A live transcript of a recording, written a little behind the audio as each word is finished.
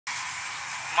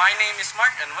My name is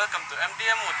Mark and welcome to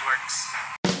MDM WoodWorks.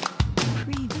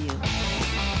 Preview.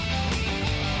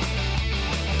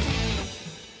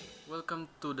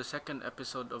 Welcome to the second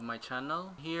episode of my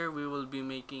channel. Here we will be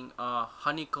making a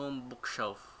honeycomb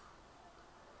bookshelf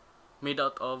made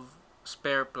out of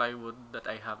spare plywood that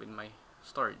I have in my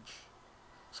storage.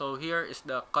 So here is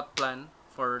the cut plan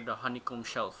for the honeycomb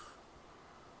shelf.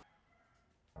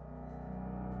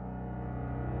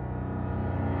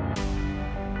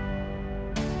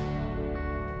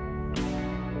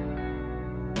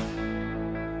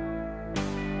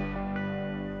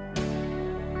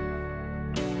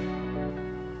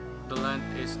 The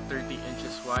length is 30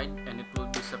 inches wide and it will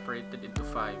be separated into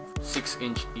 5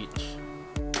 6-inch each.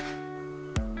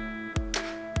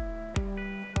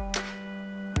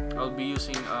 I'll be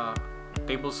using a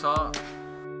table saw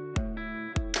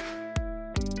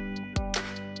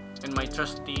and my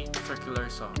trusty circular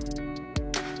saw.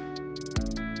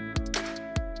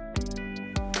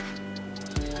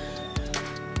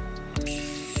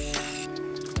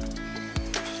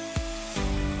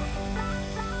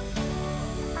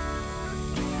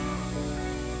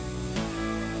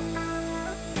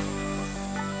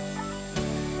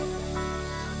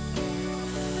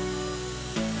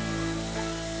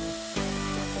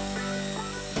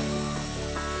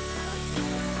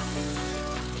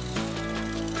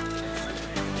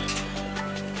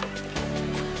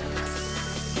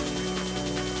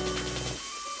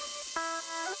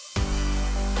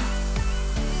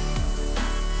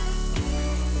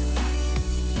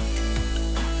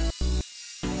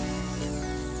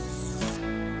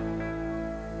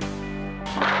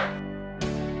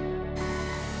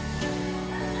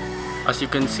 As you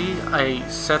can see, I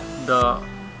set the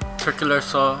circular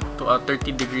saw to a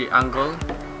 30-degree angle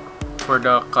for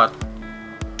the cut.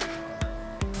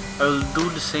 I will do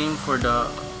the same for the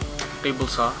table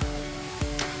saw.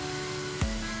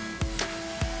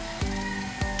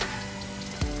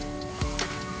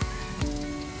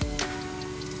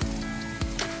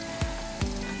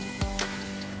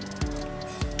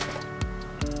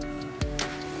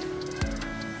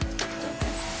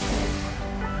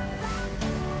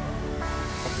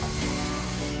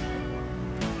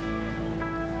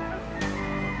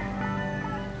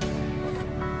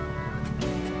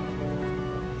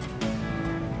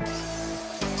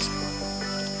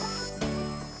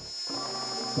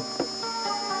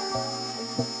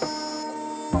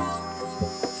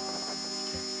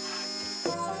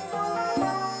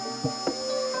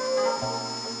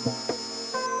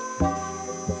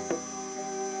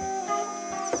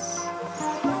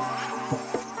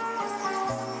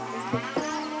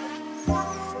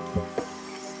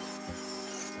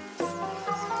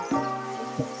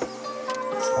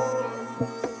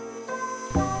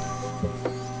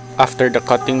 After the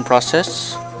cutting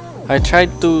process, I tried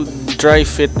to dry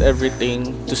fit everything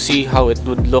to see how it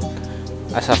would look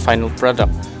as a final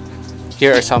product.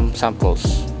 Here are some samples.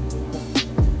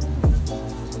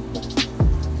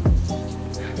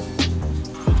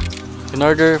 In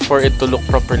order for it to look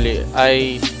properly,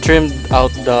 I trimmed out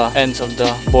the ends of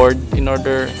the board in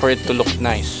order for it to look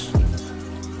nice.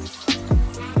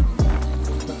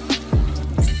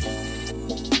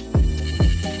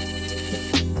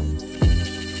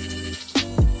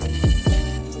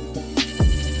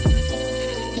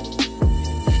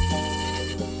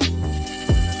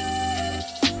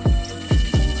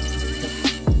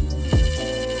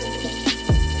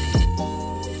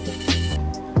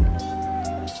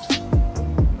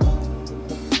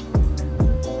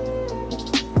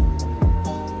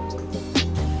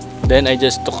 Then I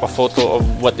just took a photo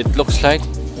of what it looks like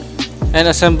and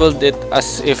assembled it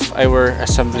as if I were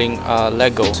assembling a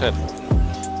Lego set.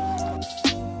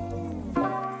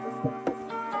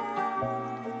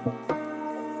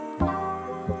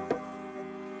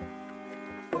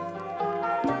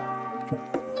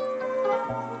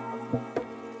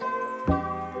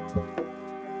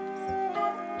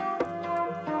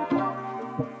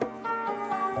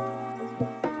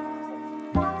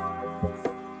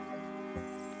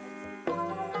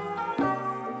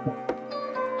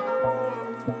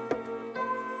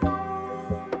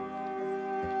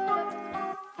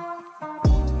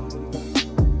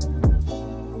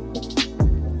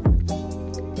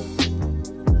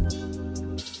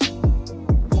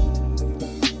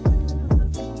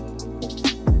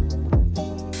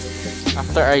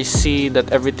 After I see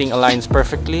that everything aligns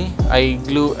perfectly, I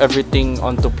glue everything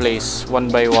onto place one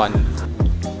by one.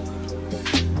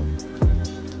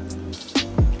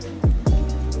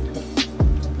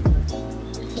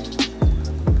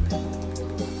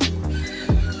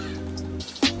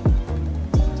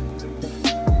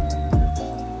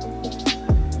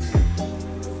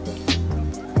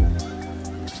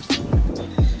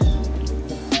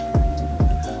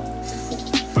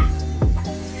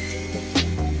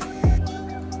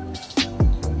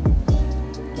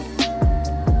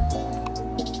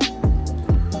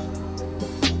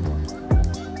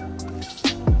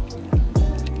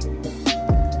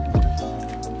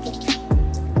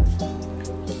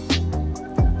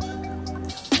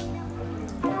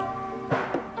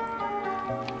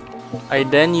 I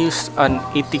then used an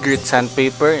 80 grit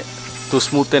sandpaper to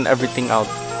smoothen everything out.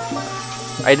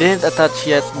 I didn't attach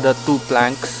yet the two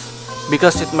planks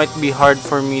because it might be hard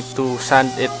for me to sand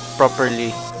it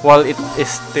properly while it is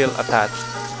still attached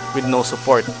with no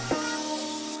support.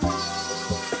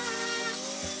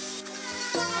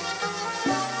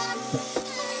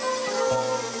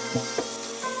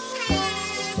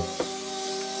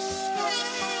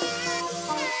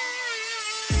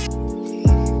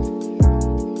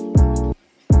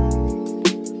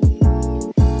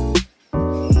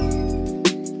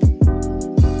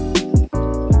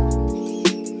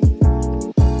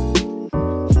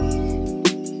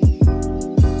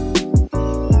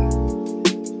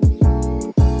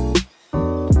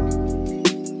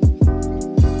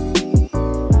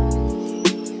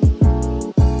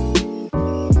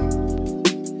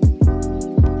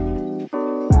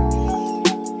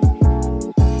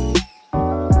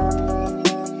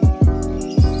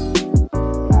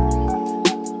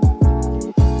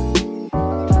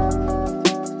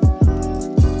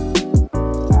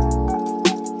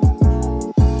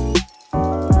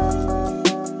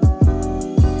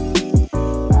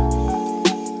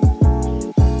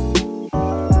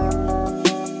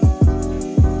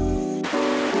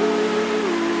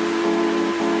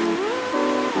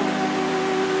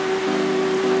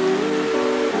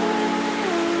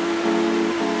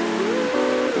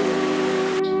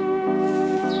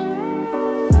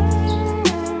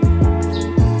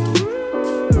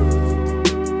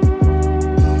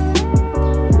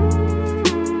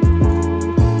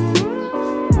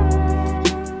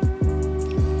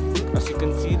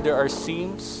 There are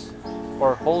seams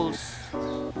or holes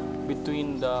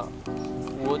between the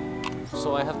wood,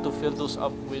 so I have to fill those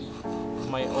up with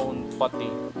my own putty.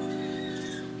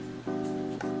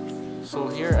 So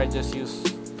here I just use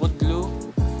wood glue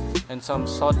and some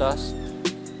sawdust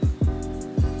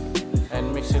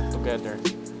and mix it together.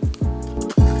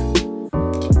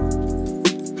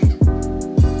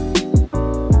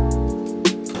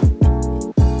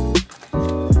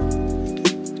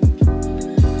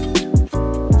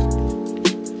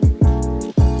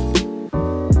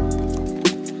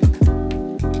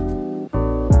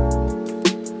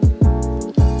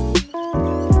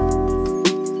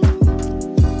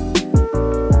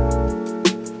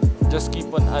 Just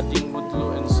keep on adding wood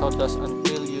glue and sawdust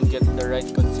until you get the right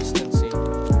consistency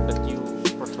that you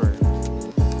prefer.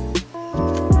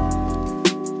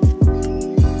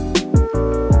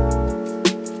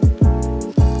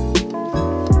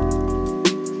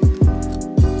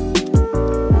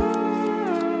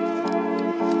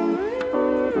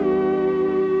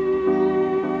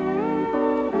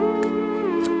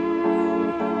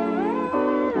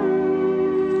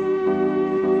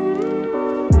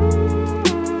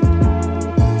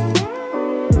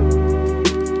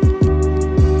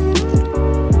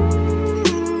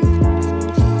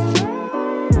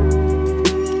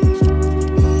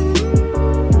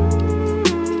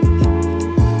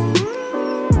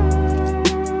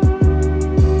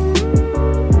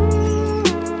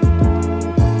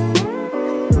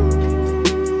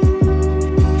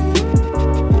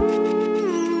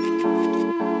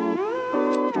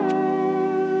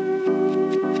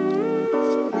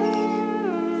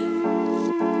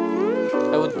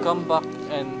 I would come back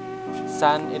and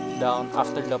sand it down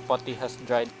after the putty has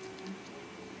dried.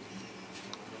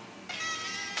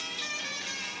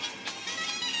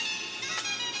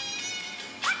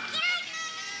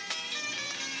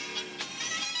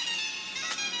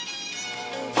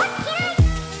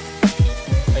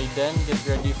 I then get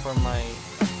ready for my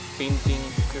painting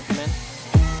equipment.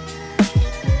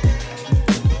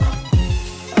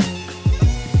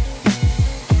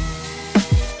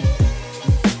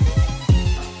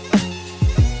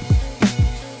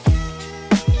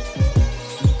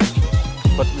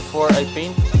 But before I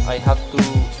paint, I have to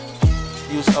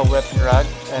use a wet rag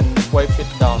and wipe it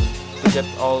down to get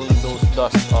all those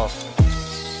dust off.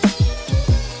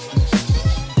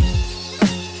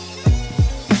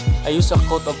 I use a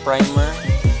coat of primer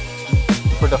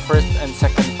for the first and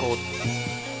second coat.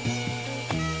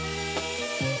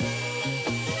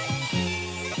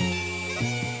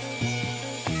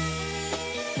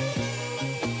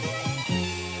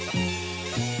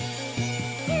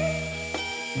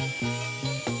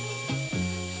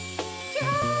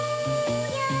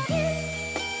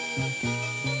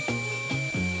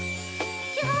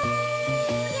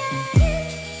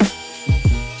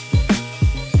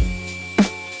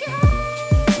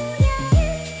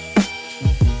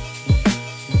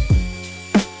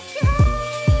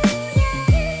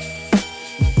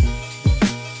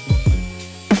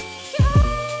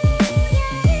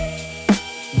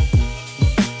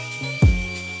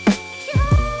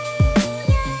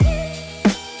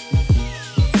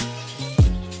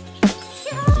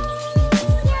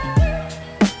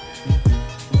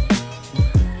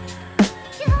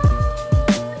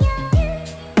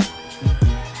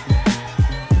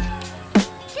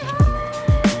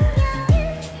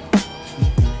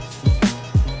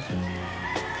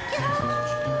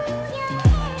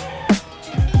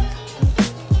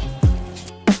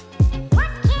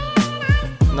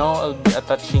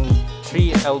 attaching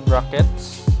 3 L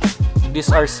brackets.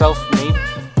 These are self-made.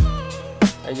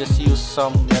 I just used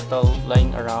some metal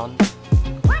lying around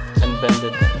and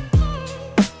bended them.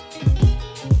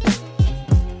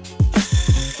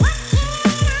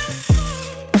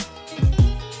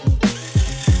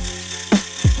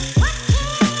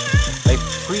 I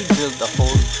pre-drilled the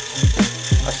hole.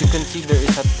 As you can see, there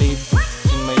is a tape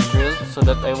in my drill so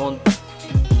that I won't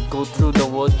go through the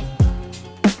wood.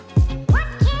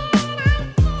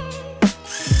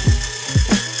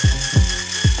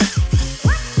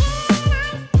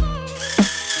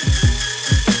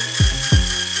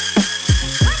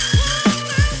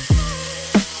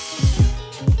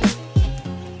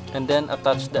 And then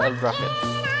attach the L brackets.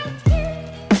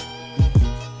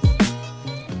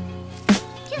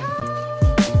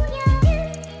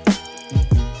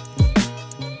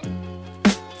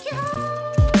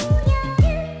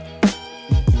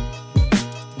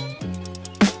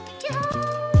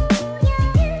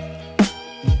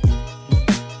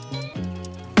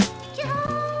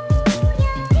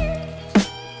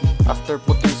 After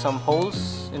putting some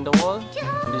holes in the wall,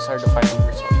 these are the final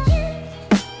results.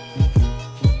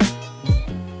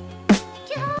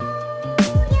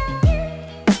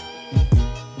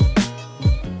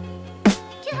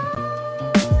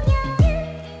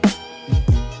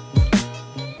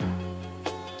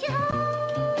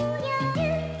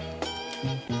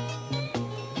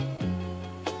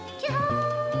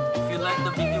 If you like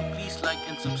the video, please like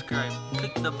and subscribe.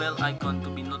 Click the bell icon to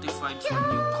be notified for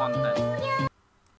new content.